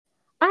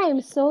I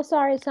am so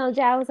sorry, Sonja.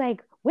 I was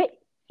like, wait,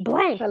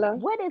 blank. Hello?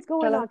 What is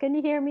going Hello? on? Can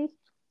you hear me?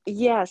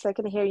 Yes, I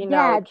can hear you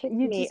now. Yeah, It kicked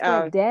you me just went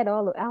out. dead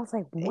all. I was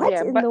like, what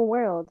Yeah, in but the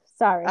world?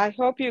 Sorry. I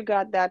hope you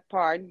got that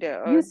part,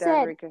 You that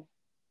said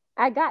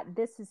I got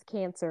this is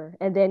cancer,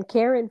 and then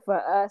caring for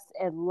us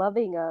and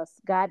loving us.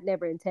 God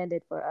never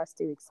intended for us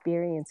to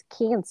experience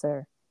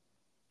cancer,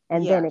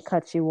 and then it Yes.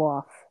 cuts you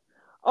off.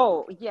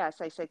 Oh,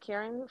 yes, I said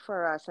caring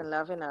for us and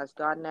loving us.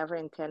 God never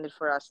intended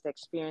for us to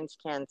experience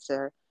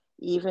cancer,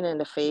 even in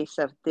the face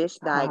of this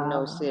Ah,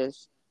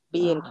 diagnosis.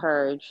 Be ah,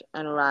 encouraged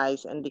and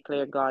rise and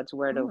declare God's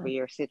word oh over my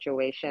your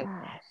situation.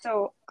 gosh.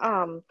 So,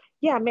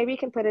 yeah, maybe you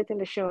can put it in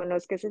the show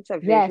notes because it's a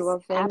Yes, visual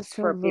things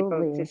for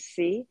people to absolutely.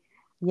 see.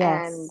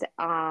 And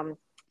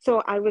Yes.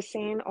 so I was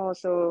saying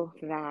also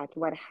that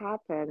what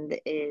happened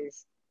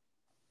is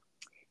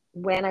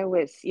when I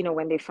was,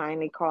 when they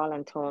finally called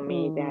and told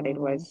me that it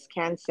Mm, was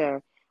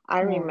cancer, I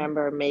yeah.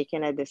 remember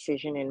making a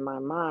decision in my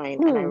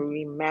mind. And I Hmm.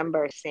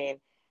 remember saying,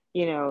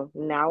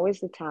 now is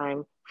the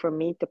time for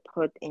me to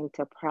put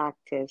into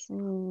practice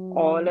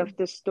all of Mm,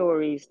 the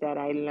stories that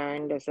I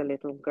learned as a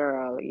little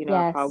girl,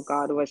 of how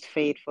God yes. was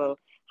faithful,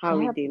 how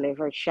he Yep.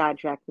 delivered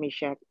Shadrach,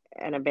 Meshach,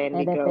 and And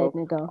Abednego,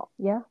 Abednego.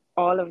 Yeah.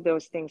 all of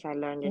those things I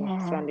learned in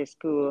Yeah. Sunday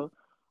school,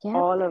 Yep.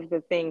 all of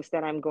the things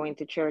that I'm going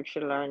to church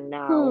to learn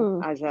now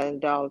Hmm. as an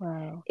adult,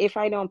 Wow. if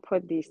I don't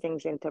put these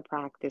things into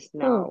practice Hmm.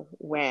 now,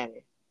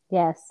 when?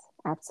 Yes.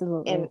 And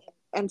Absolutely.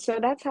 and so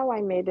that's how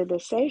I made a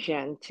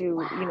decision to,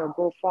 Wow.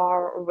 go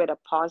forward with a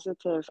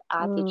positive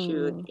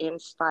attitude Hmm. in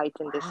spite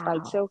and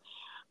despite. Wow. So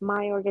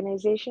my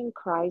organization,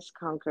 Christ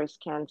Conquers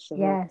Cancer,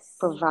 Yes.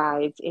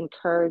 provides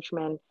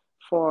encouragement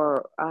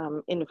for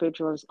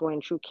individuals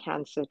going through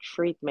cancer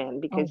treatment Oh,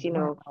 because,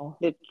 wow.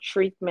 the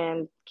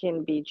treatment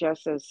can be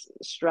just as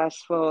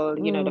stressful,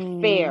 Hmm. the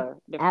fear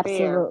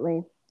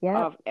Absolutely. Yep.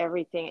 of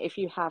everything if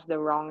you have the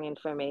wrong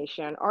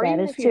information or That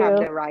even is if you have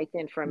true. the right Yep.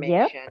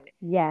 information,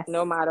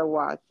 no Yes. matter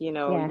what,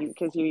 Yes. you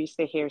because you used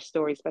to hear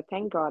stories, but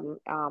thank God,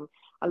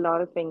 a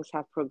lot of things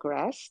have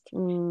progressed,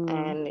 Mm.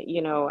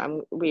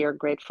 and we are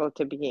grateful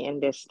to be in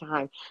this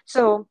time.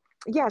 So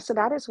yeah, so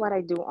that is what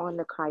I do on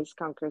the Christ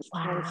Conquers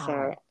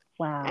Cancer. Wow.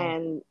 Wow.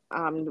 And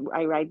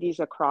I write these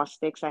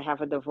acrostics. I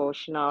have a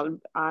devotional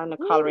and a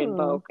coloring Hmm.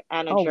 book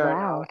and a Oh,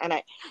 journal. wow. And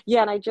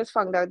I just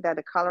found out that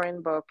the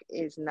coloring book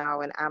is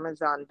now an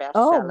Amazon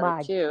Oh, bestseller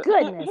my too.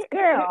 goodness,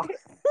 girl.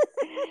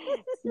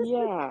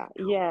 Yeah,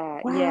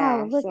 yeah, Wow.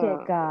 yeah. Look at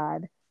So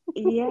God.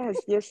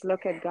 yes, just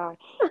look at God.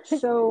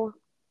 So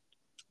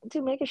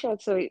to make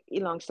a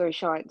long story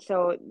short,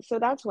 so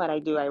that's what I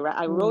do.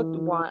 I wrote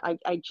Mm. one.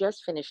 I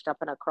just finished up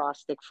an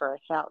acrostic for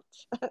health.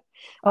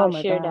 Oh, I'll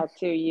my share gosh. that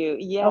to you.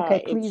 Yeah,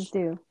 Okay, please it's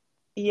do.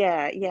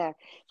 yeah, yeah.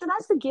 So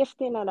that's the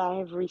gifting that I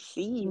have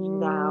received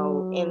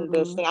now in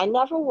this Mm. thing.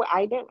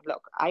 I didn't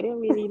look, I didn't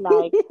really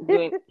like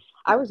doing,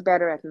 I was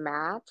better at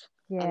math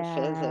and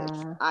physics.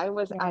 Yeah. I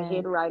Yeah.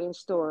 hate writing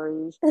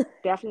stories.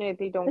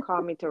 Definitely don't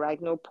call me to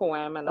write no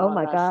poem and Oh all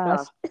my that gosh.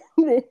 stuff.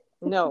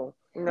 No,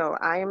 no,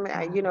 I'm,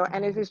 and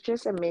it Wow. is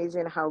just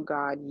amazing how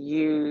God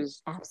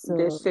used this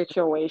Absolutely.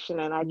 situation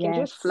and I can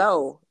just Yes.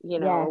 flow,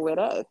 Yes. with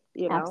it,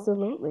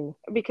 Absolutely.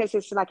 because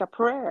it's like a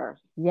prayer,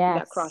 that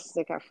Yes.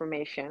 cross-stick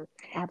affirmation.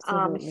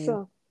 Absolutely.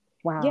 So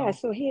yeah, Wow.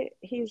 so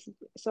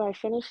so I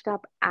finished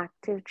up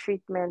active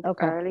treatment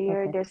Okay.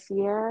 earlier Okay. this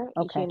year,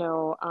 Okay.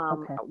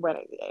 Okay. when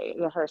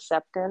the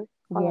Herceptin,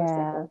 what was it,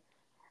 Yeah. the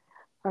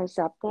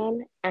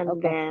Herceptin, and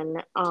Okay.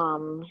 then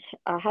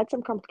I had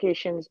some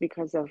complications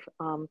because of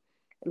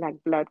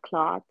like blood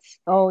clots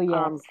Oh,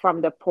 yes.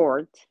 from the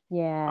port.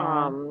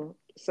 Yeah.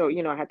 So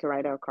I had to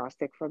write a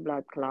acrostic for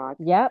blood clot.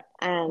 Yep.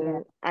 Yeah.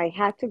 And I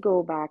had to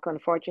go back,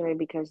 unfortunately,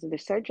 because the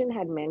surgeon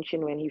had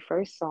mentioned when he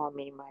first saw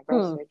me, my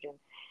breast Hmm. surgeon,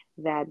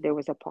 that there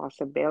was a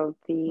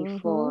possibility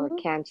for Mm-hmm.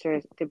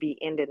 cancer to be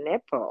in the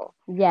nipple.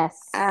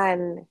 Yes.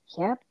 And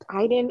Yep.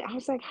 I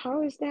was like,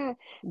 how is that?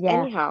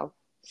 Yeah. Anyhow,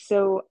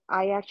 so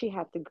I actually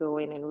had to go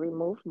in and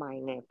remove my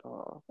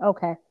nipple.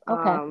 Okay.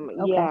 Okay.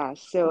 Okay. Yeah,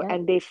 so, Yep.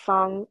 and they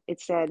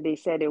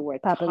said there were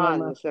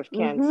Papilloma. tons of Mm-hmm.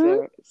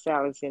 cancer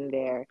cells in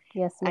there.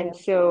 Yes, And ma'am.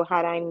 so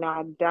had I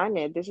not done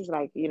it, this is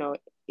like,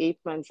 8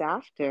 months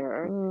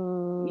after,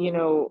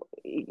 Mm.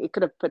 it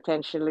could have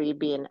potentially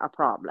been a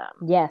problem.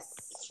 Yes.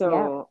 Yep.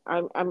 So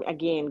I'm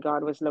again,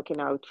 God was looking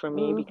out for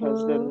me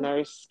because the Mm-hmm.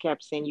 nurse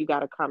kept saying, you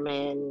got to come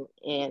in,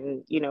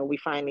 and we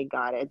finally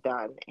got it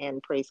done,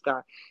 and praise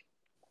God.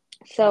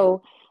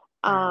 So,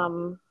 Wow.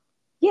 um,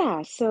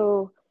 yeah,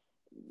 so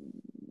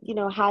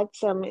had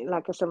some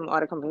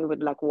other company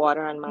with like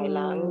water on my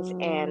lungs,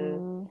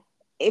 and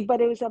Mm.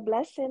 but it was a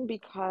blessing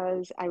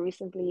because I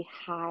recently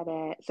had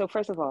it. So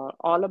first of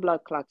all the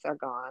blood clots are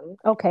gone.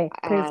 Okay.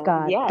 Praise And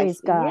God. yes,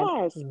 Praise God.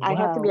 yes, I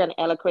had to be Wow. on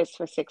Eliquis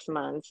for 6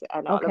 months,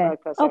 and all the Okay. blood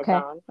clots are Okay.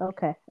 gone.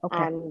 Okay.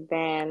 Okay. And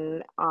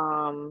then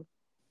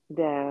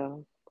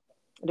the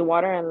the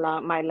water in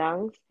my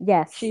lungs,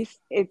 Yes.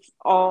 it's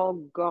all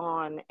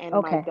gone. And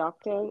my Okay.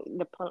 doctor,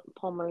 the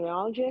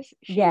pulmonologist,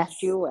 she's Yes.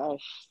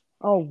 Jewish,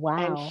 Oh,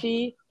 and wow.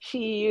 she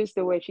used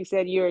the word, she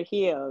said, "You're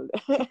healed."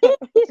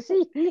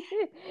 she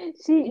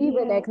she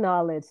even Yeah,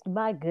 acknowledged.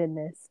 My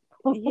goodness.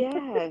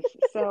 Yes.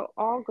 So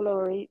all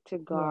glory to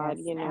God,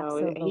 Yes, you know,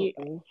 he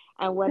absolutely.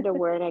 and what the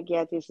word I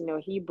get is, you know,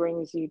 he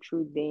brings you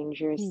through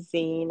danger He's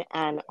seen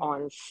and yeah.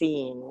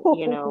 unseen,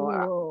 you know,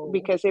 Whoa.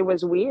 because it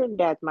was weird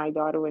that my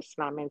daughter was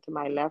slamming to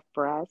my left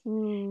breast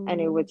and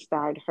it Mm, would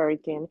start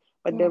hurting.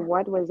 But then yeah.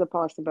 what was the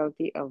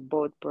possibility of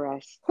both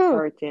breasts Hmm.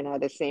 hurting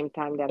at the same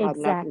time that had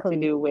nothing to Exactly.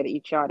 do with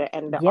each other?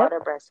 And the Yep. other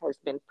breast has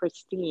been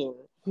pristine,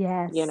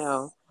 you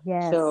know. Yes.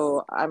 Yes.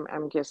 So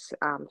I'm just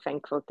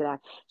thankful to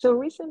that. So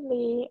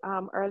recently,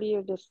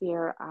 earlier this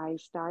year, I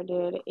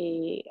started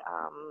a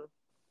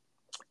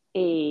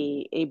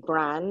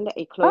brand,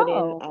 a clothing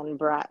Oh. and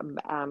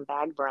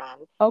bag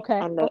brand, Okay.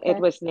 and it Okay.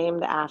 was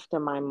named after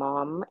my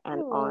mom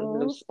and aunt,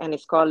 Oh. And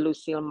it's called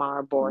Lucille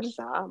Mar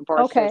Borsa.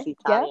 Borsa is Okay. Yep.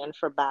 Italian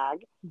for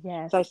bag.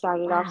 Yes. So I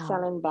started off Wow.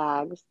 selling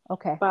bags,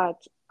 Okay.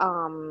 but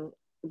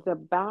the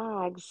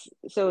bags.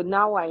 So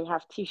now I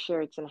have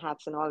T-shirts and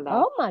hats and all that,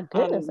 Oh my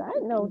goodness. and I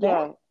didn't know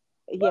that.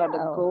 yeah, yeah.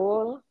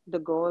 Wow. The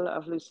goal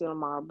of Lucille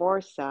Mar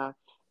Borsa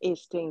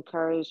is to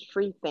encourage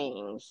three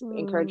things,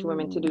 encourage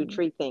women to do Hmm.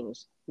 three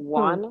things. Hmm.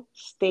 One,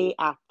 stay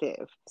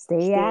active,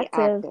 Stay stay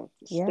active. active,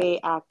 Yep. stay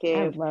I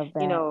active. love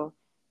You that. know,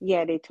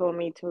 yeah, they told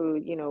me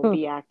to, Hmm.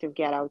 be active,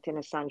 get out in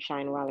the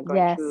sunshine while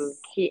going through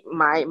Yes.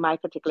 my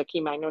particular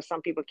chemo. I know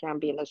some people can't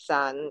be in the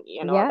sun,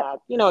 Yep.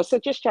 that, so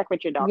just check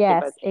with your doctor.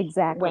 But Yes. when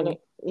Exactly.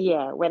 it,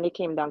 yeah, when it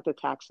came down to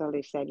Taxel,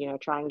 they said,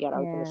 try and get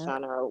out in the Yeah.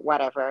 sun or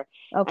whatever.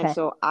 And Okay.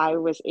 so I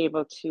was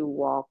able to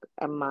walk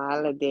a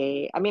mile a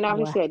day. I mean, Wow.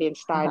 obviously, I didn't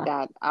start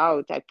that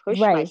out. I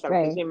pushed Right. myself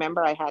because Right.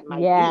 remember, I had my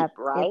Yeah. beep,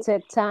 It right?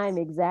 took time.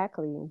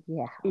 Exactly.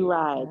 Yeah. Oh my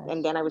Right. And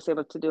gosh. then I was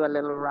able to do a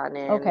little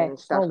running Okay. and Oh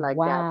stuff like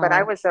that. But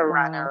I wow. was a Wow.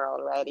 runner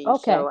already.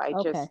 Okay. So I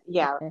Okay. just,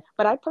 yeah. Okay.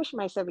 But I pushed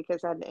myself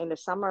because in the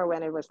summer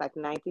when it was like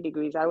 90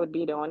 degrees, I would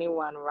be the only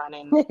one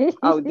running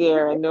out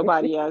there and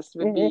nobody else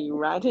would be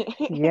running.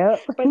 Yep.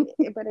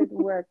 But it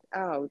worked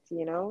out.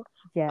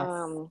 Yes.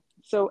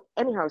 So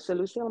anyhow, so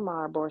Lucille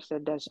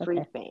Marborsa does three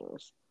Okay.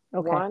 things.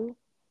 Okay. One,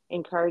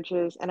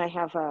 encourages, and I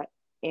have a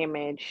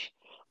image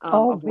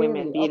Oh, of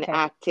women really? being Okay.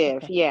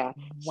 active. Okay. Yeah.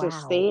 So Wow.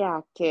 stay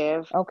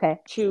active. Okay.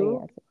 Stay Two,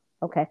 active.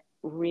 Okay.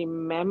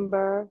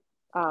 remember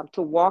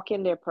to walk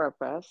in their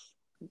purpose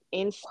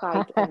in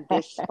spite and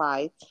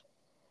despite.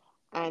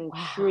 And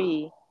Wow.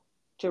 three,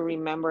 to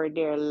remember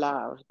they're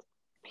loved, Oh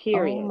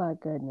period. my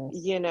goodness.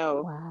 you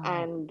know Wow.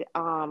 and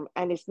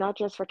it's not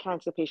just for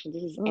cancer patients.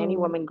 This is any Mm.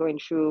 woman going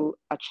through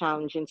a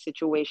challenging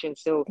situation.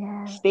 So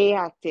Yeah. stay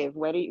active,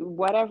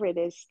 whatever it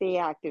is. Stay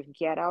active,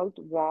 get out,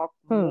 walk,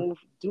 Hmm. move,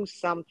 do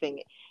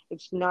something.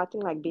 It's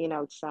nothing like being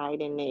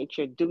outside in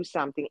nature. Do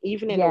something,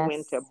 even in the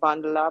winter. Yes.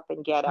 Bundle up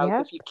and get out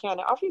Yep. if you can.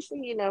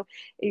 Obviously,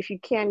 if you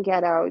can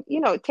get out,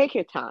 take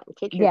your time,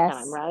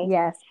 Yes. right?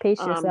 Yes. Pace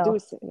Do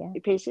yourself. Yeah.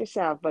 pace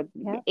yourself, but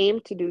Yep. aim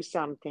to do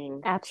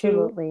something. Two,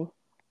 Absolutely.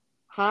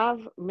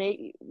 have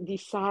make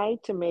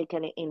decide to make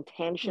an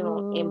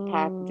intentional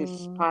impact Mm.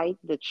 despite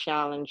the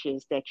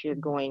challenges that you're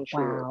going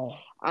through. Wow.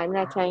 I'm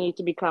not telling Wow. you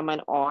to become an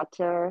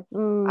author.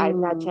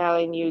 I'm not Mm.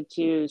 telling you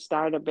to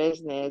start a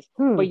business,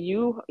 Hmm. but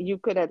you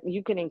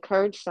can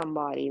encourage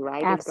somebody,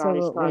 right? If God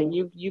is calling Absolutely.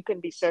 you, you can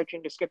be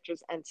searching the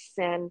scriptures and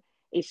send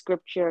a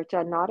scripture to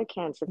another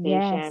cancer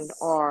patient Yes.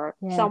 or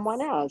someone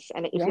Yes. else.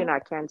 And if you're Yep.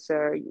 not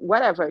cancer,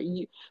 whatever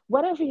it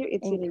was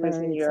in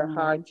Encourage your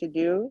heart someone. to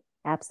do,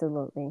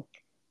 Absolutely.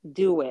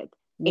 do it.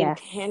 Yes.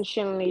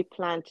 Intentionally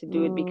plan to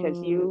do it because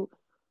Mm.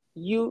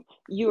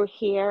 you're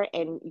here,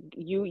 and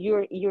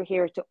you're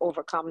here to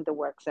overcome the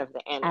works of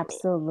the enemy,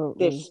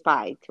 Absolutely.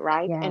 despite,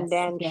 right? And Yes.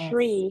 then Yes.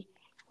 three,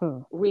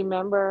 Hmm.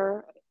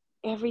 remember,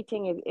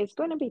 everything is it's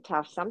going to be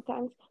tough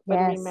sometimes, but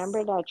remember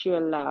Yes. that you're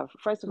loved.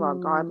 First of all,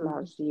 God Mm.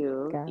 loves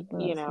you, God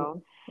loves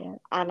you. Yeah.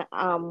 and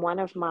one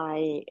of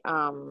my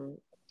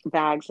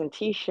bags and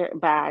t-shirt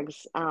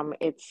bags,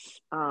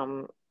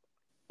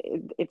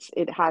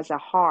 it has a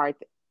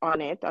heart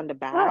on it, on the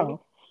bag, Oh.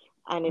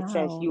 and it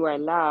says Wow. you are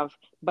loved.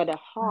 But a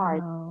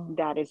heart Wow.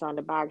 that is on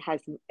the bag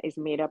is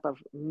made up of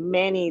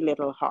many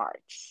little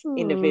hearts,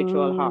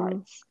 individual Hmm.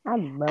 hearts. I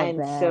love And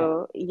that.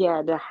 so,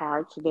 yeah, the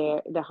hearts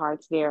there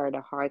are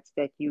the hearts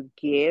that you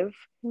give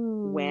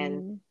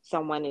when Hmm.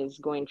 someone is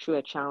going through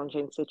a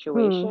challenging Hmm.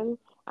 situation,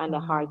 and the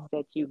hearts Oh.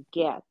 that you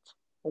get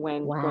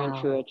when going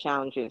through a Wow.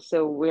 challenge.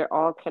 So we're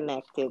all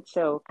connected.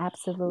 So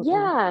Absolutely.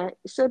 yeah,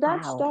 so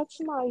that's Wow.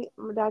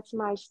 that's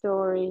my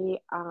story.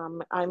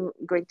 I'm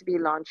going to be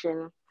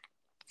launching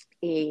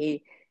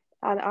a,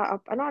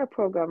 another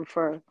program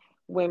for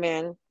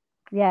women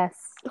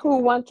Yes. who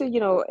want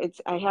to,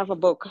 I have a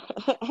book.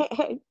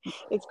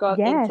 It's called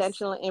Yes.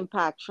 Intentional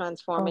Impact: Oh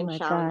Transforming my gosh.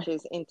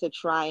 Challenges into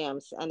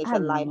Triumphs, and it's I a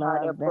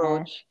lighthearted love that.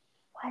 approach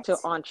to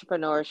What?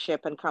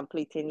 entrepreneurship and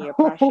completing your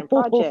passion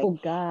project. Oh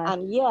gosh.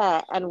 And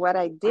yeah, and what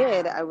I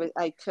did, Wow.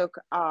 I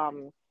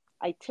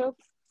took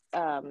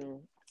um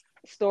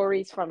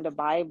stories from the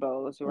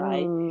Bibles,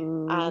 right?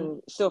 Hmm.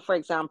 And so, for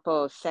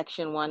example,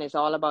 section one is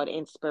all about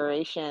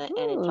inspiration,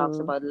 and it talks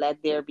Hmm. about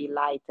let there be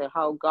light, to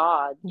how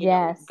God,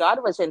 Yes.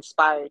 God was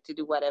inspired to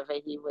do whatever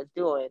he was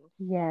doing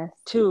Yes.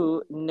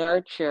 to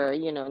nurture,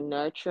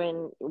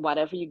 nurturing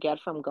whatever you get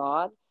from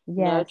God.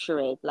 Yes. nurture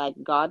it. Like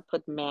God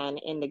put man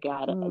in the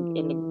garden,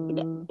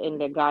 Mm. in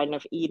the Garden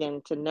of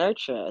Eden to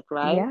nurture it,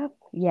 right? Yep.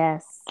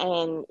 Yes.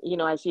 And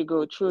as you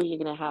go through, you're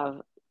gonna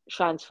have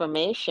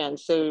transformation.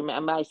 So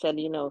remember, I said,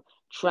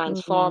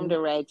 transform Mm. the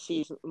Red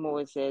Sea,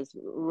 Moses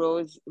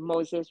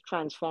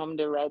transformed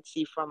the Red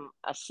Sea from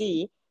a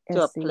sea to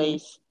Let's a see.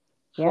 place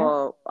Yep.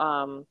 for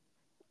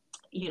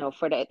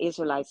for the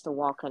Israelites to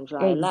walk on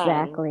dry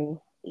land. Exactly.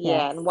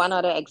 Yeah, and one Yes.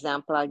 other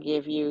example I'll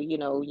give you,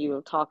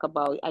 you'll talk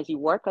about as you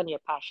work on your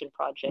passion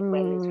project,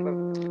 whether it's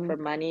Mm. for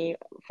money,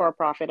 for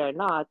profit or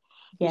not,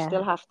 you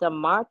still Yeah. have to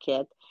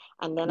market.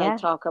 And then I Yeah.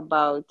 talk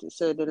about,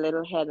 so the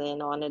little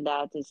heading on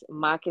that is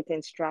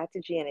marketing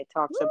strategy, and it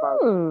talks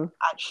about Mm.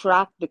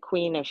 attract the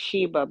Queen of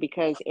Sheba,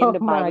 because in Oh the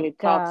Bible my it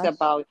talks gosh.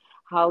 about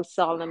how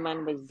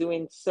Solomon was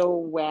doing so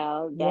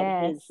well that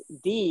his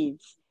Yes.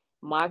 deeds,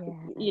 market,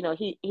 Yeah.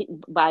 he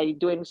by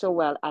doing so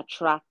well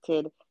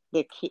attracted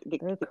The the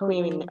Queen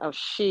queen. of Yeah.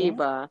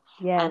 Sheba.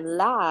 Yes. And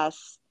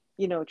last,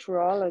 through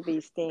all of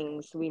these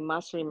things, we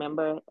must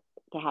remember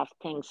to have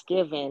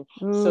Thanksgiving.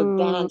 So Mm.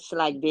 dance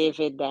like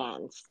David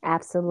danced.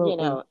 Absolutely.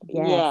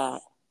 Yeah.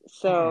 Yes.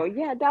 So Yeah.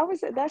 yeah,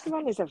 that's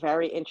one is a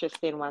very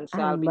interesting one.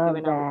 So I I'll be love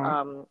doing a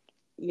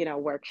that.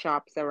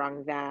 workshops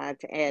around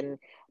that and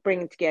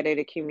bringing together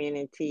the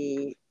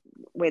community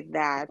with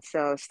that.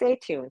 So stay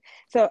tuned.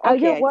 So Are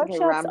your okay, I think I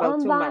workshops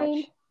rambled too online?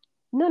 much.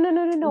 No, no,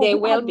 no, no, no. They I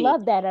will be.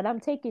 love that, and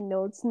I'm taking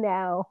notes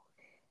now.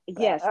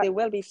 Yes, they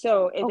will be.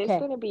 So it is Okay.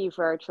 going to be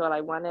virtual.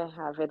 I want to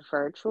have it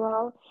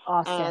virtual.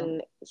 Awesome.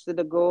 And so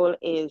the goal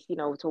is,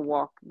 to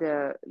walk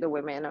the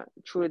women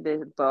through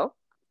the book,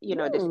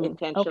 this Hmm.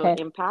 intentional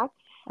Okay. impact.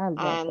 I love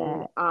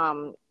And,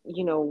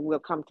 that. we'll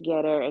come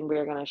together and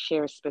we're going to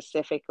share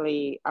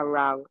specifically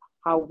around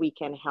how we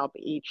can help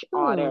each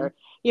Hmm. other.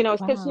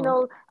 Because,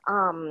 Wow.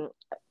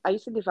 I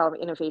used to develop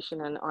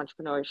innovation and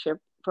entrepreneurship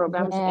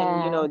programs,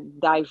 and, Yeah.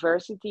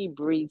 diversity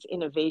breeds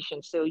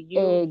innovation. So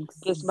you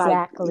just by,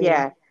 Exactly.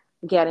 yeah,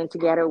 getting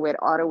together with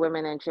other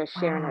women and just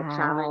sharing a Wow.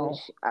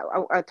 challenge.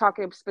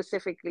 Talking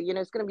specifically,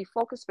 it's going to be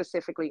focused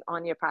specifically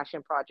on your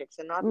passion projects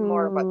and not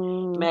more about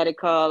Mm.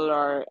 medical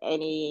or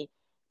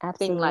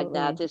anything like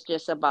that. Absolutely. It's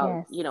just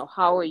about, Yes.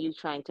 how are you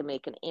trying to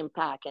make an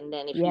impact? And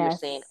then if you're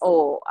saying, Yes.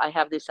 oh, I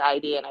have this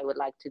idea and I would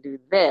like to do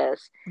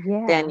this,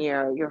 then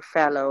Yeah. your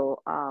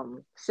fellow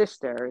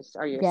sisters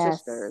or your Yes.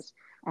 sisters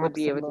would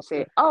be able to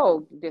say, Absolutely.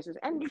 oh, this is,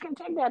 and you can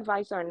take the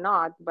advice or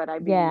not, but I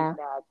believe Yeah.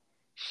 that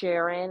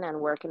sharing and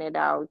working it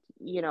out,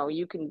 you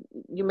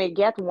may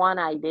get one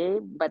idea,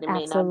 but it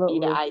may not be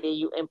the Absolutely. idea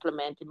you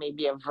implement. It may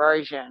be a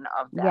version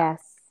of that.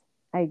 Yes.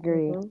 I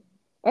agree. Mm-hmm.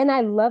 And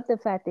I love the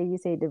fact that you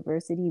say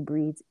diversity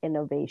breeds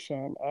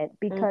innovation, and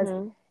because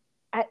Mm-hmm.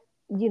 I,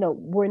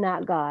 we're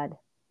not God.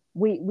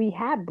 We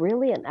have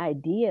brilliant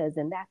ideas,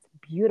 and that's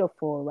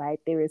beautiful, right?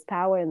 There is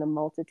power in the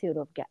multitude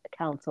of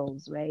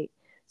counsels, right?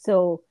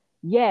 So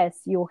yes,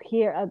 you'll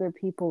hear other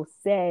people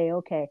say,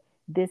 "Okay,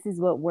 this is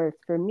what works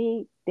for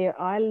me." There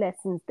are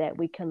lessons that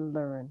we can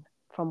learn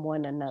from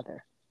one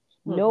another.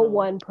 No Mm-hmm.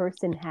 one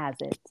person has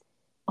it.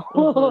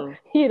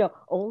 Mm-hmm.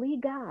 Only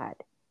God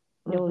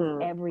knows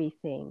Mm-hmm.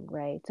 everything,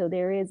 right? So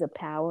there is a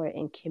power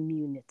in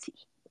community.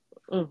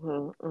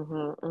 Mhm,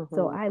 mhm,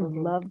 So mhm, I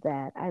mhm, love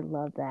that. I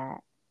love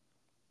that.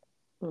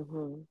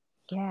 mhm.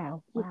 Yeah,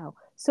 Y- wow.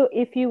 So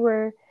if you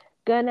were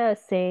gonna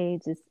say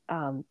just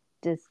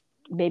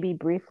maybe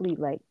briefly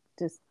like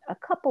just a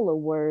couple of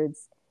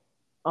words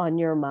on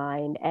your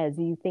mind as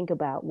you think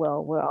about,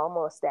 well, we're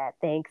almost at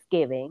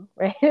Thanksgiving,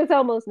 right? It's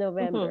almost Mhm.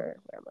 November.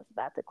 We're almost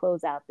about to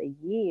close out the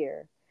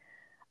year.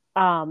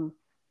 Um,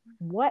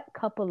 what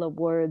couple of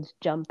words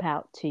jump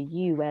out to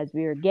you as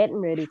we're getting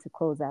ready to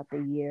close out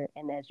the year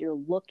and as you're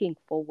looking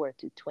forward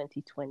to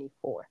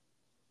 2024?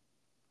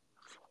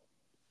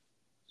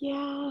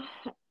 Yeah,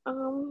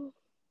 um,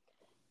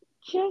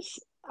 just,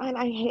 and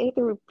I hate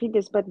to repeat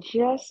this, but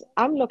just,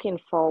 I'm looking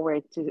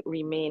forward to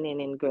remaining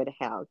in good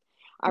health.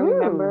 I Mm.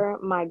 remember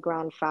my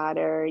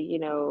grandfather, he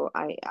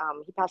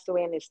passed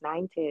away in his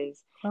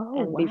 90s, Oh,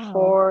 and wow.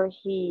 before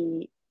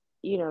he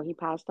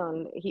passed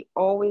on, he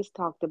always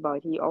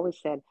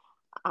said,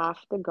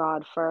 after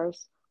God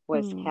first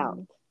was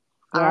health.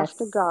 Hmm.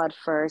 After Yes. God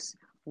first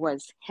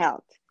was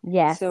health.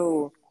 Yes.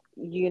 So,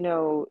 you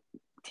know,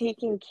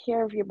 taking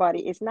care of your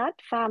body is not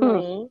Hmm.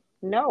 family,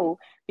 no,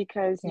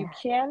 because you Yeah.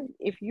 can,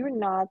 if you're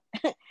not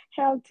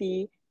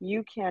healthy,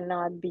 you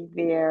cannot be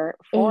there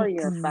for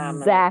your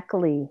family,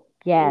 Exactly.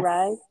 right?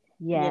 Yes.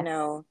 You Yes.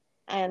 know,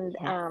 and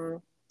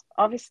Yes.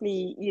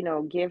 obviously,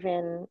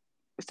 given,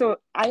 so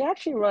I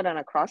actually wrote an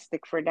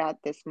acrostic for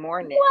that this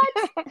morning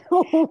What?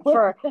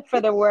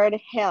 for the word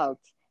health,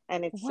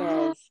 and it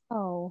says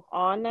Wow.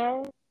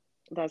 honor,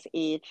 that's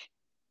H.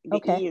 The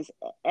Okay. E is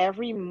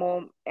every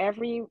moment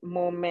Every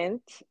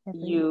moment.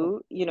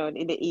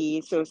 the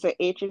E. So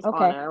H is Okay.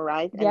 honor,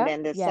 right? And Yep.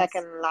 then the Yes.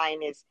 second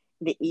line is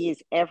the E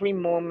is every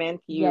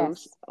moment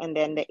use, Yes. and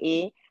then the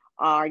A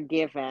are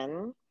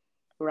given,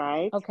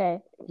 right?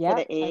 Okay. For Yep.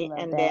 the I A, love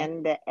and that.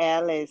 then the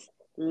L is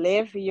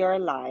live your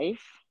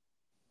life,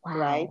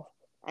 right? Wow.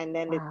 And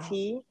then the Wow.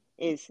 T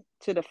is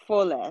to the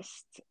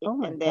fullest, Oh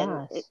my and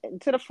then gosh.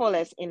 to the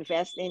fullest,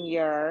 invest in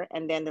your,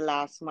 and then the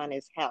last one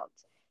is health.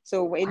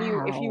 So when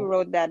you, if you Wow.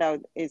 wrote that out,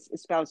 it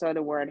spells out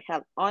the word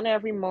health. On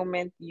every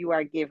moment you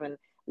are given,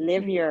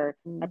 live your,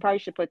 I Mm. probably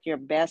should put your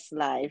best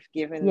life,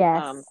 given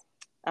Yes.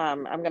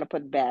 I'm gonna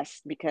put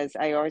best because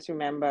I always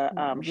remember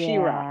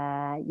Shira,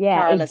 Yeah.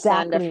 Yeah, Carla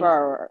exactly.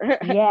 Sandifer,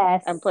 and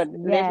Yes. put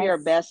live your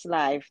Yes. best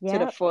life to the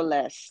Yep.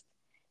 fullest,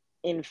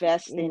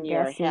 invest in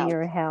your Invest in health.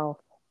 your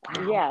health.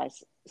 Wow.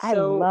 Yes. I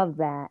So love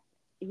that.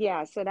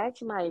 yeah, so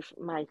that's my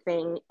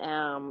thing.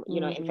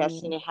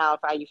 Invest in Mm, your health.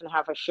 I even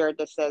have a shirt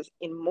that says,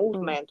 "In mm,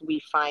 movement, we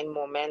find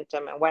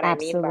momentum." And what I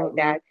mean by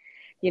absolutely. that,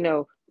 you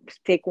know,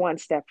 take one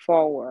step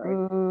forward.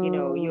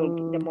 You'll,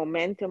 the Mm,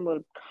 momentum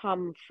will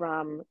come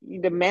from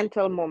the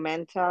mental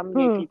momentum.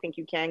 If hmm. you think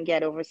you can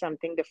get over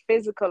something, the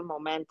physical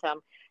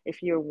momentum.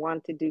 If you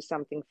want to do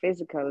something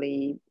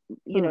physically,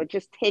 Hmm.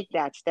 just take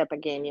that step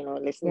again.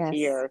 Listen to Yes.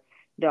 your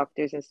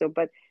doctors and stuff.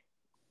 But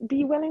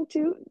be willing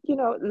to,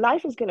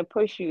 life is going to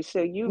push you,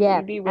 so you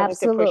Yeah, be willing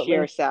to push absolutely.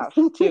 yourself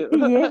too.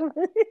 Yeah.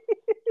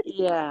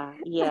 Yeah,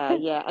 yeah,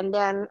 yeah. And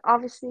then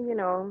obviously,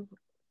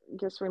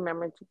 just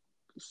remember to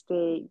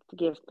stay, to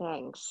give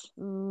thanks.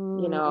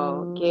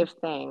 Mm, Give yeah,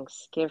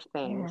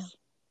 thanks.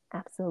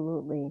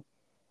 absolutely.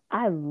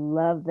 I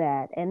love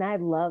that. And I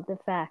love the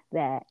fact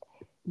that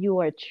you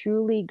are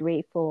truly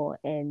grateful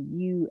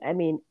and I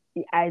mean,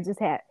 I just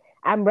have,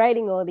 I'm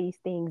writing all these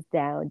things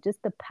down,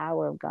 just the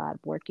power of God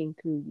working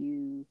through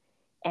you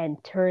and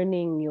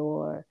turning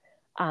your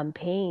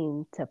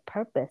pain to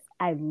purpose.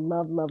 I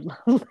love, love,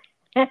 love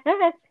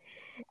that.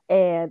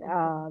 And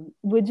Mhm.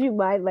 would you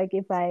mind, like,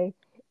 if I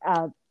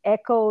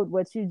echoed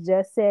what you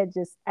just said?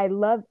 Just, I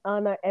love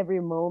honor every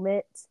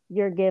moment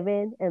you're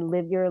given and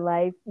live your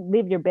life,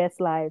 live your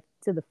best life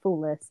to the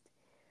fullest,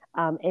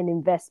 and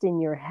invest in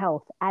your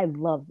health. I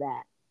love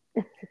that.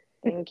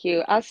 Thank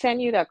you. I'll send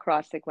you the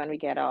acrostic when we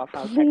get off.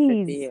 I'll text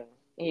it to Please, you.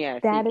 Yeah,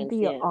 so you that'd can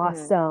be see it.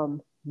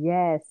 awesome.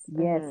 Yes,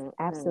 yes, Hmm. Hmm.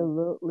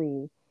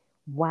 absolutely.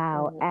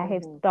 Wow, Hmm. I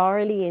have Hmm.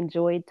 thoroughly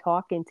enjoyed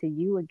talking to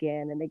you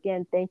again. And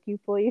again, thank you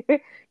for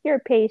your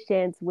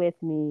patience with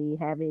me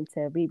having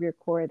to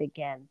re-record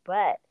again.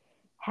 But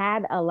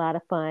had a lot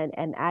of fun,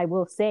 and I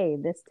will say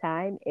this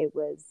time it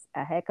was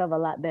a heck of a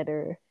lot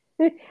better,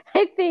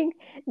 I think,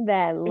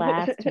 than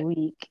last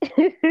week.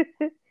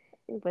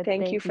 But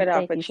Thank you for the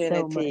thank you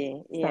so much,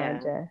 opportunity. Yeah.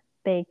 Sandra.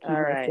 Thank you,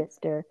 All my right.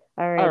 sister.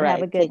 All All right,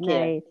 have a right. good Take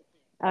care. night.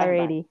 Bye.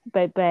 Alrighty,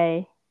 bye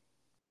bye.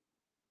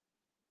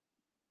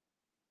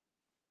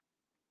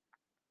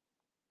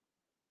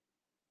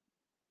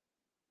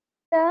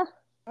 Yeah.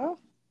 Oh,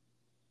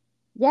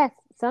 Yes,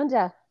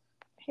 Sonja.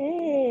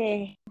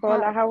 hey,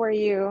 Paula, How how are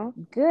you?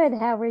 good?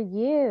 How are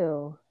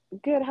you?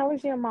 Good. How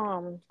is your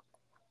mom?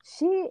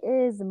 She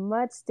is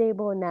much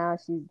stable now.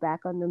 She's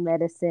back on the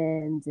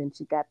medicines and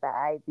she got the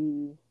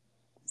IV.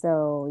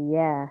 So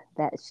yeah,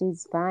 that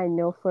she's fine.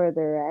 No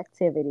further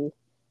activity.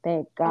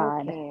 Thank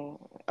God. Okay.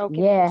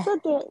 Okay. Yeah. So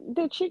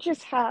did she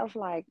just have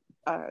like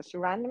a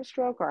random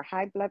stroke or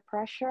high blood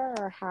pressure,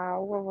 or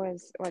how?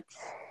 What's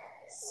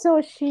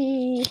So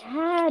she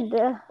had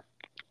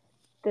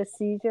the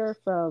seizure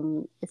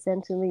from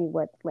essentially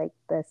what, like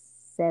the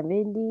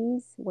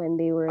 70s when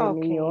they were in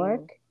New okay.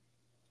 York.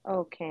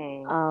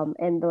 Okay.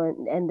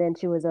 And then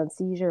she was on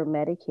seizure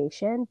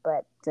medication,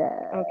 but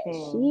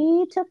Okay.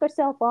 she took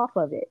herself off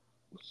of it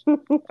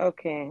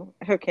Okay.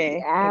 Okay.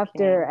 Okay.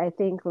 after I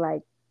think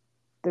like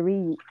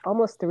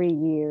almost 3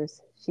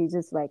 years. She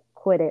just like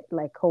quit it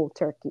like cold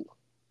turkey.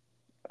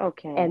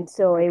 Okay. And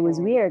so it was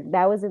Okay. weird.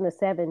 That was in the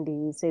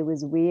 70s. It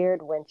was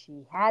weird when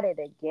she had it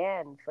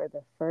again for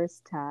the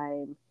first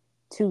time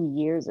 2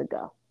 years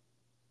ago,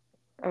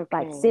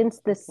 like Okay. since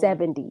the Okay.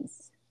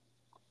 70s.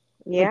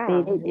 But they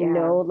Yeah. didn't Yeah.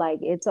 know, like,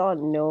 it's all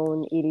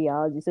known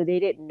etiology. So they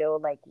didn't know,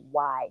 like,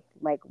 why,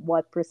 like,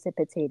 what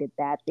precipitated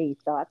that. They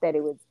thought that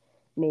it was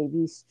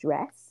maybe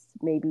stress,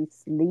 maybe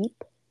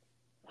sleep.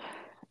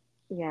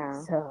 Yeah.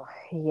 So,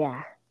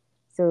 yeah.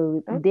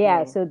 So,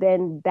 yeah. Okay. So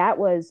then that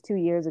was 2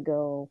 years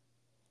ago.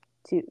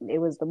 It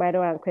was right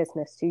around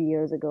Christmas 2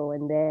 years ago.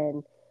 And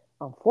then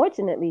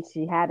unfortunately,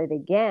 she had it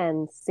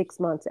again 6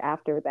 months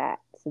after that.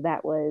 So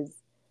that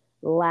was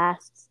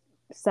last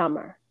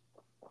summer.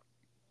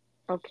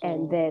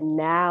 And Okay. then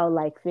now,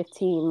 like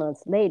 15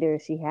 months later,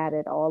 she had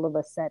it all of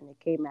a sudden. It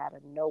came out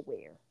of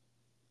nowhere.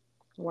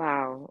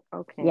 Wow.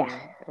 Yeah.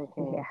 Okay.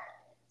 Okay. Yeah.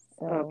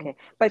 So Okay.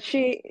 But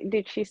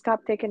did she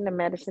stop taking the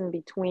medicine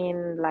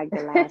between like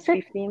the last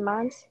 15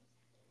 months?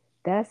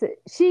 that's it.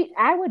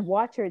 I would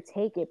watch her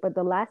take it, but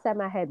the last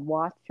time I had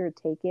watched her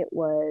take it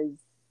was,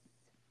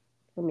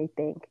 let me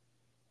think.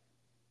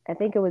 I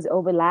think it was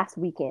over last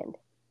weekend,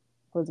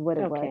 was what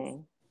it was. Okay.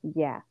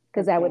 Yeah.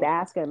 Because I would Okay.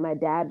 ask her, my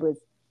dad was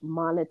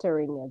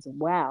monitoring as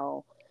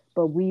well.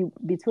 But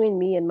between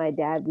me and my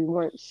dad, we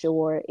weren't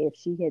sure if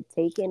she had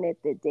taken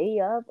it the day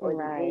of or the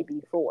day Right.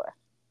 before.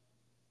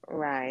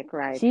 Right.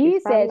 Right. She's She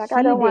probably said like, I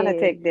she don't want to did.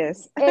 take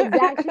this.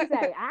 Exactly. She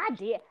said, I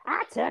did.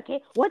 I took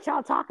it. What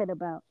y'all talking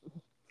about?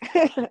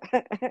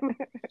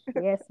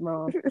 Yes,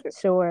 mom.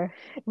 Sure.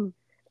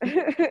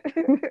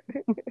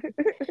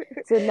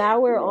 So now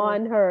we're Yeah,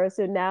 on her.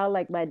 So now,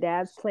 like, my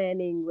dad's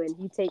planning when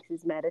he takes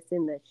his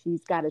medicine that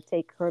she's got to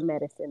take her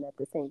medicine at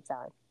the same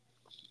time.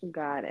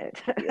 got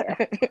it. Yeah.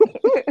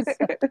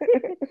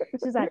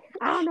 So she's like,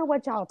 I don't know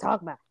what y'all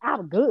talking about.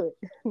 I'm good.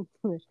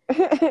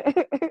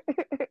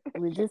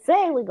 We just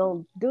say we're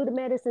gonna do the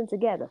medicine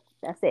together.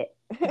 That's it.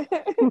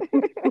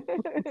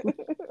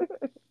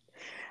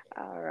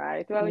 All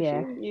right. Well,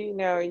 Yeah.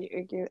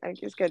 I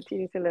just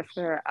continue to lift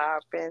her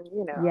up, and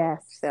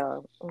Yes.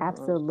 so.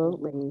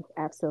 Absolutely.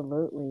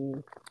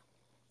 Absolutely.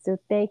 So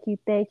thank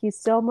you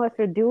so much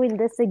for doing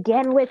this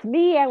again with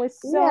me. I was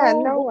Yeah, so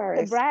no going to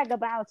worries. brag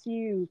about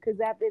you because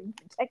I've been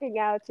checking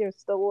out your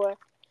store,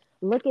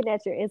 looking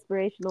at your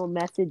inspirational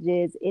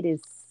messages. It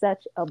is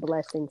such a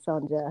blessing,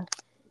 Sonja.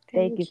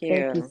 Thank Thank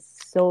you you.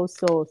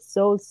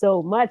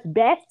 so much.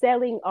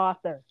 Best-selling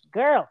author,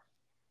 girl.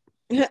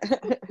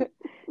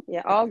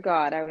 Yeah, oh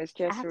God, I was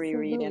just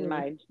rereading Absolutely.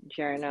 my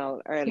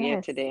journal earlier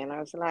Yes. today, and I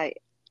was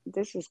like,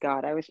 this is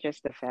God. I was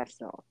just a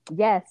vessel.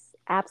 Yes,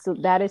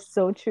 absolutely. That is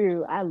so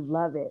true. I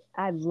love it.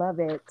 I love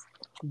it.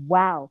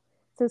 Wow.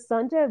 So,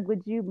 Sonja,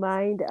 would you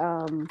mind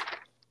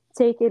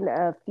taking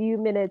a few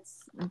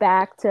minutes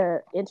back to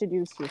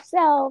introduce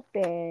yourself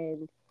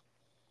and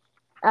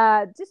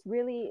just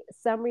really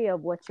summary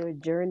of what your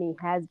journey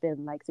has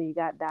been like? So, you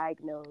got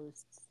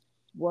diagnosed.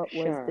 What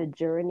was the Sure.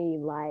 journey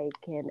like,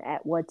 and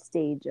at what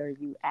stage are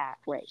you at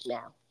right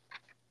now?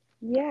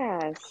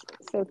 Yes.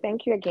 So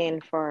thank you again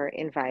for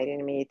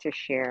inviting me to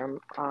share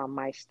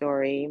my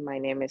story. My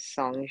name is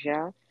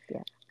Sonja,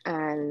 Yeah.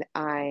 and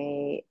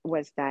I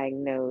was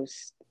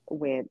diagnosed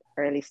with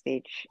early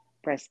stage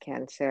breast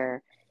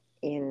cancer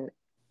in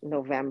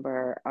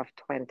November of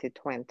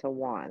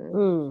 2021,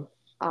 Mm.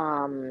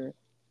 um,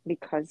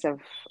 because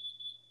of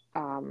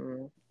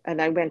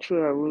and I went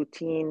through a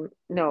routine.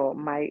 No,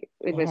 my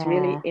it was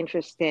really Yeah.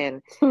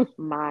 interesting.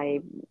 My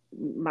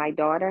my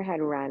daughter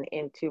had run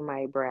into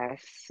my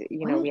breast.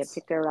 We had What?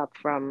 picked her up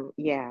from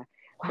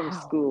Wow.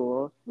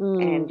 school,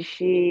 and Mm.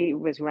 she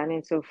was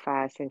running so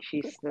fast, and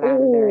she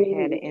slammed her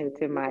head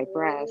into my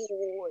breast.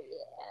 Oh,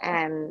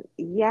 yeah. And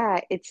yeah,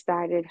 it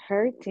started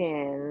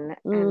hurting,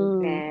 and Mm.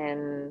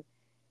 then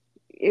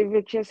it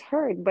would just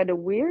hurt. But the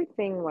weird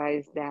thing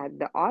was that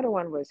the other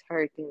one was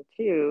hurting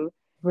too,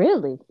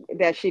 Really?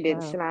 that she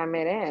didn't Wow. slam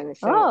it in.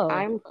 So Oh,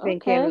 I'm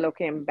thinking, okay.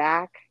 looking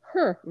back,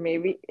 Huh.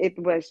 maybe it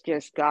was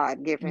just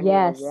God giving me a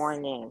Yes.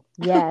 warning.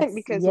 Yes.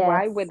 Because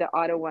why would Yes. the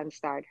other one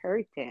start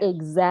hurting?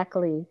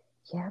 Exactly.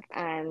 Yep.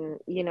 And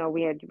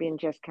we had been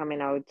just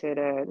coming out to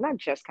the not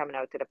just coming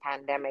out to the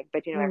pandemic,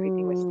 but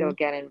everything was still Mm.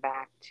 getting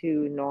back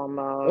to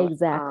normal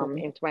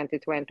Exactly. in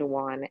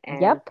 2021.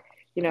 And Yep.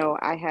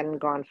 I hadn't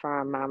gone for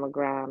a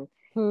mammogram.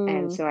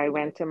 And Hmm. so I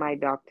went to my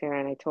doctor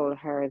and I told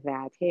her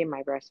that, hey,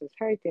 my breast was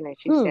hurting. And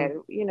she Hmm.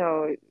 said,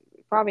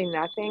 probably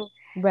nothing.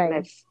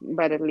 Right.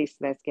 But at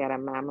least let's get a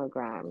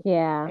mammogram.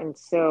 Yeah. And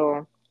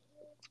so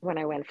when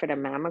I went for the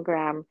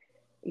mammogram,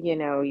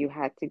 you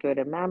had to go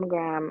to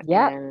mammogram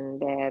Yep. and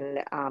then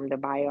the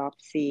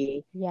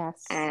biopsy.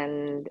 Yes.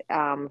 And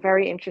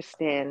very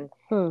interesting.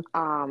 Hmm.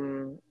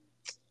 Um,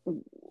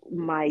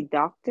 my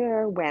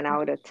doctor went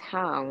out of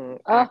town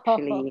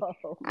actually,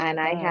 Oh my and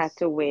I gosh. had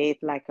to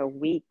wait like a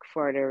week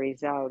for the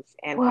results.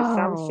 And for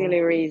some silly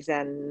Whoa.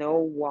 reason, no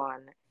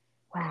one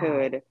Wow.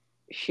 could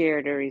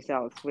share the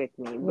results with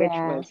me, which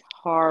Yeah. was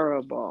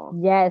horrible.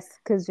 Yes,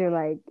 because you're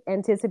like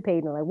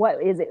anticipating, like,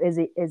 what is it? Is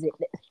it? Is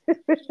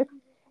it?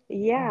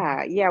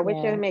 Yeah, yeah, which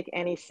Yeah. doesn't make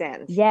any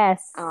sense.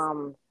 Yes.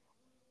 Um,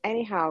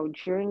 Anyhow,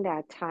 during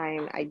that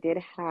time, I did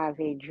have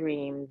a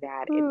dream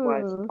that it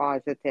was Hmm.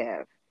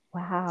 positive.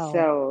 Wow.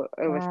 So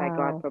it was like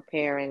God Wow.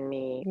 preparing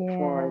me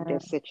for Yeah.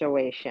 this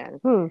situation.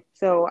 Hmm.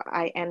 So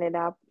I ended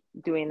up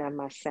doing a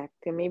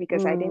mastectomy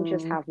because I didn't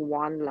just Mm. have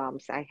one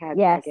lumps. I had, I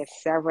Yes.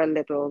 guess, several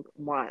little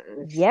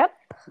ones Yep.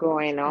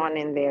 going on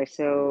in there.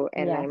 So,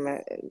 and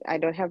Yes. I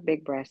don't have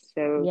big breasts.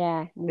 So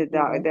Yeah. Me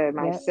either.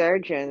 my Yep.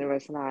 surgeon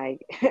was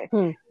like,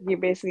 Hmm. you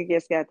basically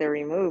just got to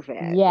remove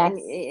it. Yes.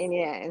 And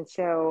yeah, and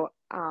so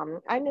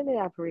I ended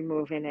up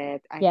removing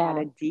it. I had Yeah.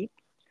 a deep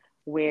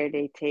where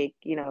they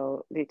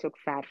took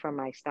fat from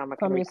my stomach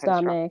and From your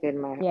stomach. reconstructed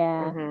my.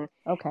 Yeah. hmm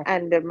Okay.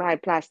 And my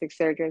plastic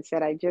surgeon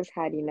said I just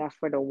had enough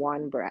for the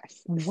one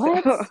breast.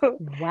 What? So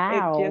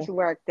it just Wow.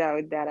 worked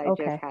out that I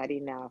just Okay. had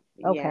enough.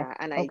 Okay. Yeah.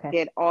 And I Okay.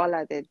 did all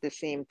at the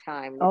same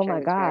time, Oh which I my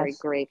was gosh. very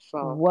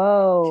grateful to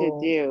Whoa.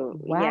 do.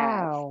 Yes.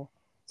 Wow.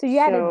 So you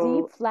had a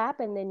deep So, flap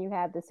and then you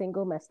had the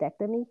single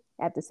mastectomy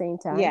at the same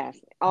time? yes,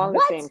 all the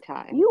What? same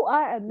time. You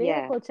are a Yeah.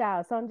 miracle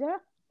child,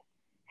 Sandra.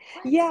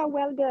 What? Yeah,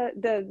 well,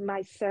 the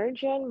my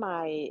surgeon,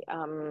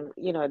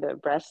 the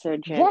breast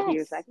surgeon, he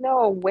was Yes. like,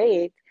 no,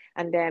 wait.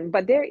 And then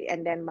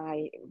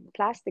my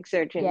plastic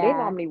surgeon, they Yeah.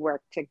 normally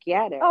work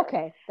together.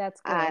 Okay.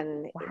 That's good.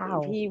 And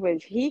Wow.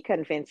 he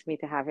convinced me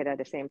to have it at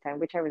the same time,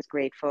 which I was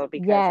grateful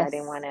because I didn't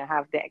Yes. want to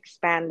have the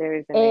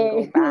expanders and then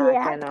go back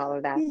Yeah. and all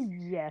of that.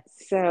 Yes.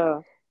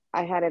 So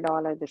I had it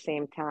all at the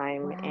same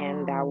time,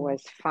 and that Wow.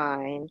 was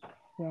fine.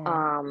 Yeah.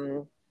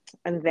 Um,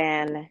 and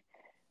then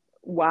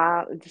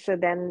while so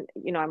then,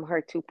 I'm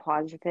HER2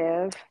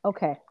 positive,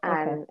 Okay. Okay.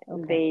 and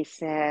Okay. they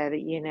said,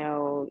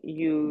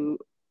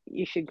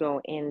 you should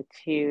go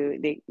into,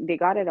 they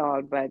got it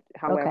all, but Okay.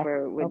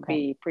 however would Okay.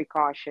 be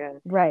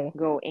precaution, Right.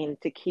 go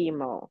into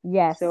chemo.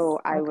 Yes. So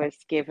I Okay. was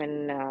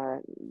given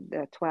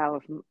the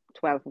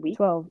 12-week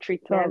 12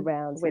 treatment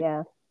rounds. with,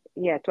 Yeah.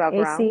 yeah, 12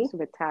 rounds AC.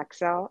 with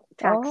Taxol.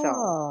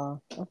 Oh,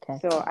 okay.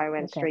 So I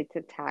went Okay. straight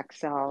to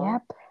Taxol,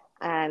 Yep.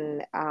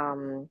 and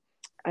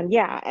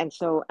yeah, and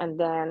so, and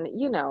then,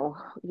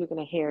 you're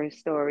gonna hear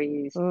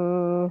stories,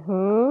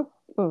 Mm-hmm.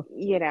 Hmm.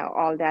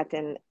 all that.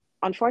 And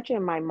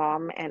unfortunately, my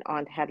mom and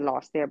aunt had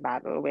lost their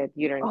battle with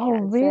uterine Oh,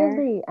 cancer.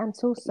 really? I'm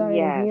so sorry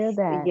to hear Yes,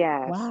 that.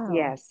 yes, Wow.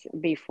 yes.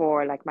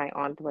 Before, like, my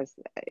aunt was,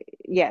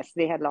 yes,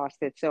 they had lost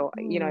it. So,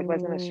 it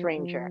wasn't a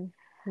stranger.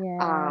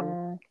 Mm, Um,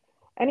 yeah.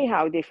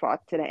 Anyhow, they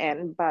fought to the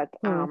end, but,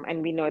 Hmm.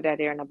 and we know that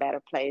they're in a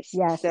better place.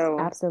 Yes, So,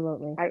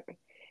 absolutely. I,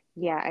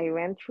 yeah, I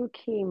went through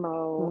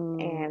chemo, Hmm.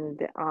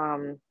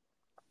 and,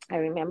 I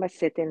remember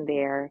sitting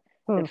there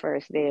the Hmm.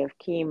 first day of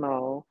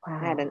chemo. I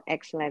had Wow. an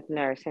excellent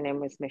nurse. Her name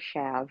was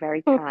Michelle,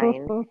 very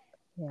kind.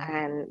 Yeah.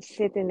 And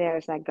sitting there,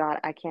 it's like, God,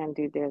 I can't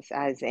do this,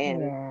 as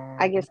in,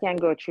 I Yeah. just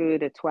can't go through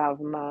the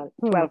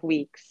Hmm. 12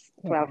 weeks,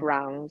 12 Yeah.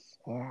 rounds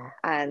Yeah.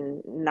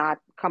 and not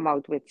come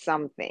out with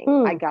something.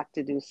 I Hmm. got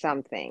to do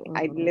something.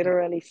 I Mm.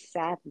 literally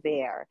sat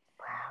there,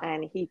 Wow.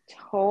 and he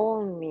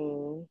told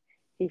me,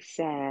 he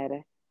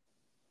said,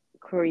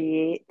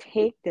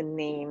 take the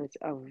names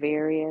of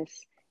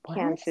various What?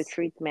 cancer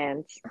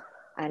treatments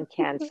and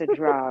cancer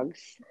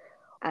drugs,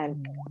 and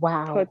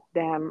put Wow.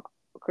 them,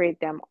 create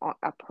them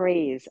a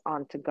praise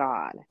unto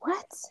God.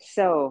 What?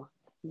 So,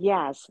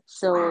 yes,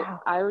 so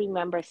Wow. I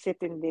remember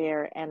sitting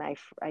there, and I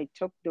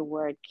took the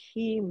word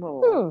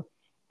chemo, Hmm.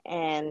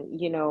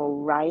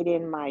 and,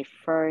 writing my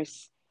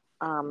first,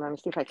 let me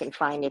see if I can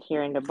find it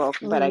here in the book,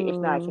 but if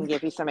not, I Mm. can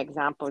give you some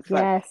examples.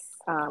 But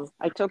Yes.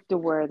 I took the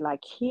word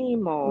like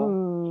chemo,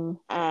 Mm.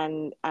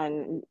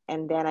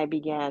 and then I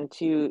began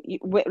to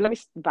wait, let me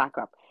back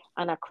up.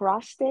 An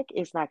acrostic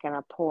is like in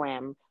a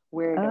poem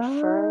where the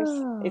first,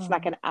 it's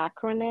like Oh. an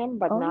acronym,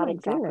 but Oh not my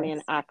exactly an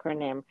goodness.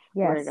 acronym,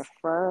 where the Yes.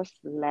 first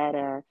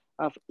letter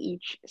of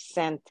each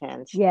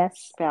sentence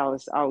Yes.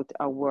 spells out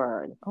a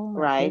word, Oh my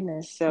right?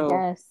 goodness. So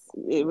Yes.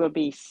 it will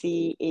be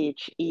Chemo,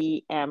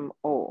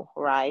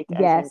 right? As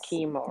in Yes.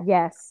 chemo.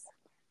 Yes.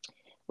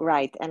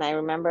 Right. And I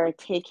remember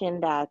taking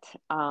that.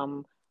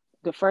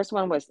 The first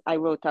one was I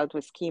wrote out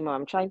was chemo.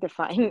 I'm trying to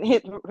find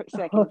it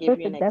so I can give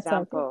you an That's okay.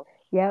 example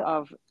Yep.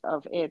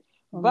 of it.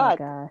 Oh my But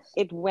gosh.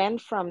 it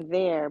went from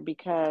there,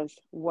 because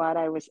what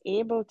I was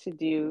able to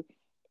do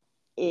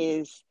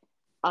is,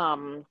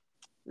 um,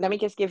 let me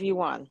just give you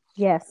one.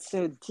 Yes.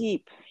 So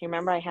deep.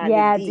 Remember, I had the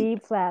Yeah, deep.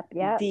 deep flap.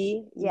 Yep.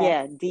 Yes.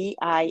 Yeah,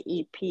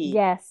 DIEP.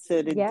 Yes.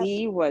 So the Yep.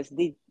 D was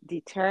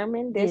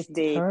determined this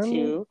day Determined.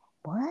 to,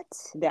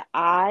 What? the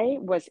I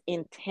was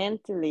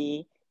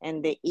intently,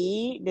 and the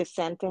E, the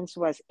sentence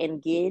was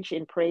engage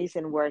in praise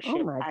and Oh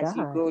worship my as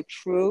you gosh. go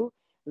through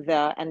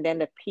and then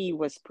the P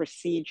was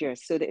procedure.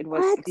 So that it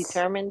was What?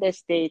 determined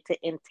this day to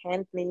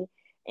intently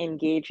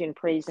engage in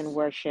praise and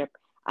worship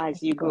as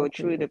As you you go go through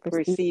through the the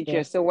procedure.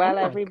 procedure. So Oh while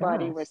my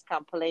everybody gosh. was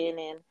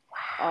complaining,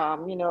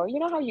 Wow.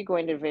 how you go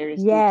into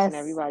various groups and Yes.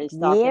 everybody's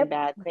talking Yep.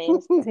 bad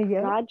things,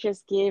 Yep. God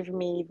just gave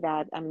me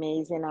that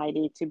amazing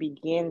idea to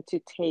begin to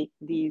take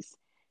these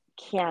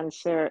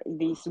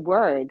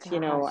words,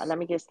 Gosh. let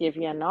me just give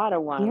you another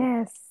one.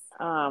 Yes.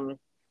 Um,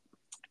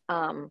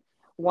 um,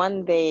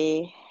 One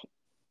day,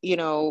 you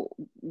know,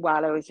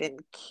 while I was in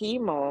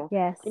chemo,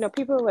 Yes.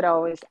 people would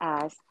always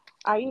ask,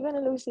 are you going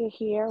to lose your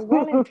hair?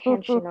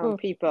 Well-intentioned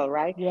people,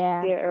 right?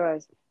 Yeah. There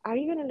was, are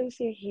you going to lose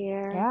your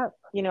hair?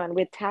 Yep. And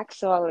with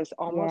Taxol, it's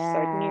almost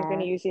certain you're going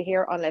to Yes. use your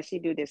hair unless you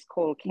do this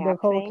cold The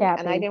cap whole thing. And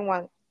I capping. didn't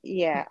want,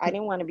 yeah, I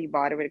didn't want to be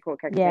bothered with a cold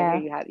cap, because I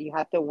hear Yeah. you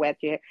have to wet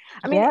your hair.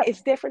 I mean, Yep.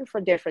 it's different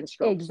for different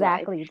strokes,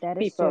 right? Exactly. That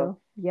is People, true.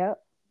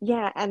 Yep.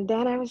 yeah, and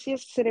then I was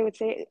just, so they would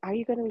say, are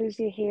you going to lose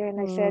your hair? And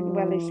I said,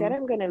 well, they said Mm,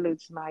 I'm going to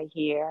lose my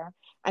hair.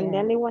 And yeah.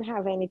 then they won't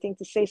have anything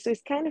to say. So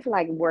it's kind of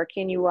like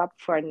working you up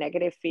for a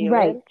negative Right.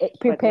 feeling, but not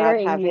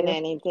Preparing having you.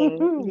 anything.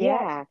 Yep.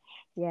 Yeah.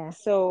 Yeah.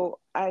 So,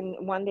 and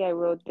one day I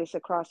wrote this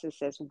across. It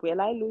says,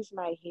 will I lose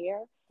my hair?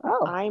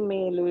 Oh. I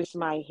may lose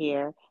my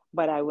hair,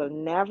 but I will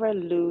never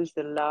lose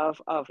the love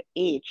of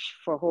H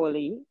for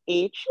holy,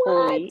 H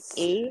holy, What?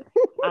 A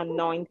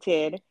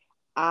anointed,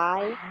 I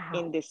Wow.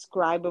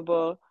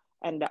 indescribable,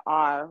 and the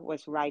R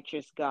was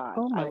righteous God.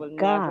 Oh I my will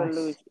never gosh.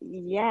 lose.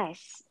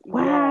 Yes,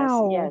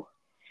 yes, yes. Wow.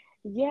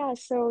 Yeah,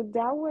 so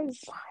that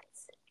was What?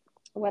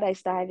 what I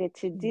started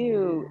to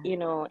do,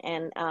 Yeah.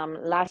 and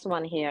last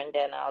one here, and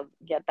then I'll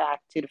get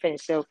back to the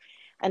finish. So,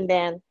 and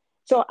then,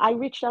 so I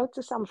reached out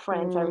to some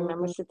friends. I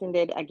remember Mm, sitting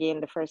there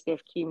again the first day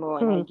of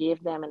chemo, and I hmm.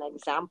 gave them an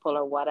example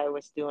of what I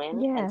was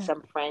doing, and Yeah.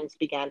 some friends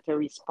began to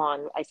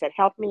respond. I said,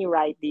 help me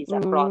write these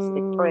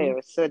acrostic Mm,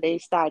 prayers. So they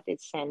started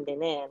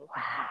sending in,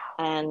 wow.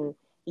 and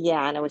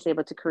yeah, and I was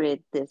able to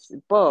create this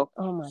book.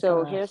 Oh my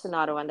So gosh. here's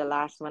another one, the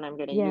last one I'm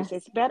going to use. Yes.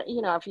 It's better,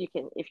 if you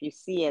can, if you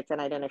see it,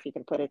 and I don't know if you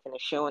can put it in the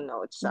show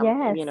notes,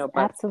 Yes,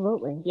 but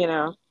absolutely. you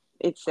know,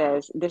 it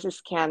says this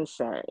is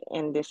cancer,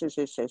 and it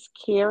says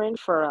caring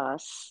for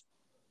us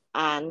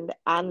and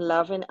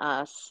loving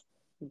us.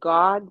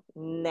 God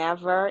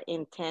never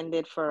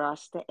intended for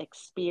us to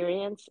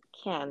experience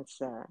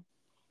cancer.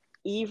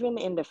 Even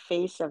in the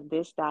face of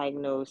this Oh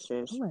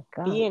diagnosis, my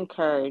be God.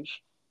 encouraged,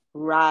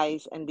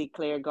 rise and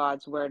declare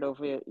God's word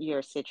over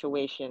your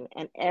situation.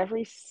 And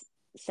every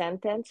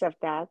sentence of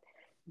that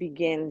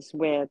begins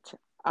with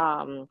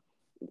um,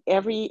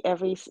 every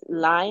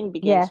line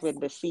begins Yes. with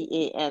the C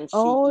A N C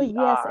Oh, E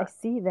yes, I R.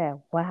 see that.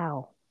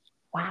 Wow.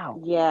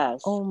 Wow.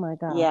 Yes, Oh my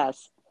gosh.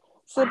 yes.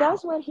 So Wow.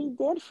 that's what he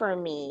did for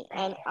me.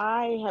 And Man.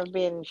 I have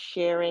been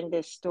sharing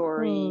this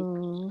story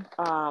Hmm.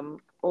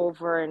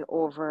 over and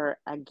over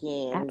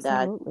again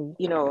that, Absolutely.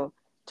 you know,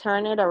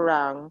 turn it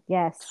around,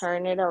 Yes.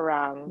 turn it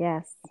around,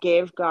 Yes.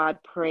 give God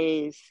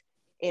praise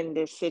in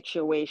this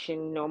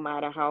situation, no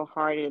matter how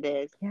hard it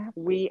is. Yeah.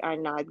 We are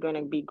not going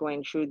to be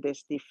going through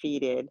this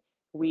defeated.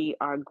 We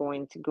are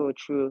going to go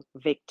through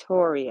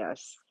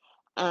victorious.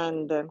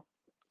 And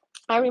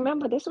I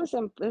remember this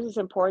is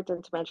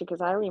important to mention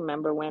because I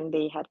remember when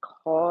they had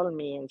called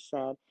me and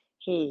said,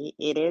 "Hey,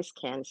 it is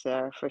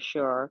cancer for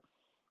sure."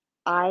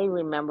 I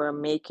remember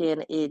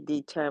making a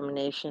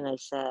determination. I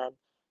said,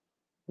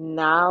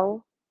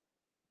 "Now,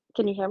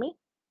 can you hear me?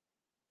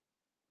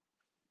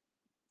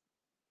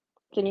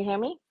 Can you hear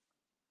me?"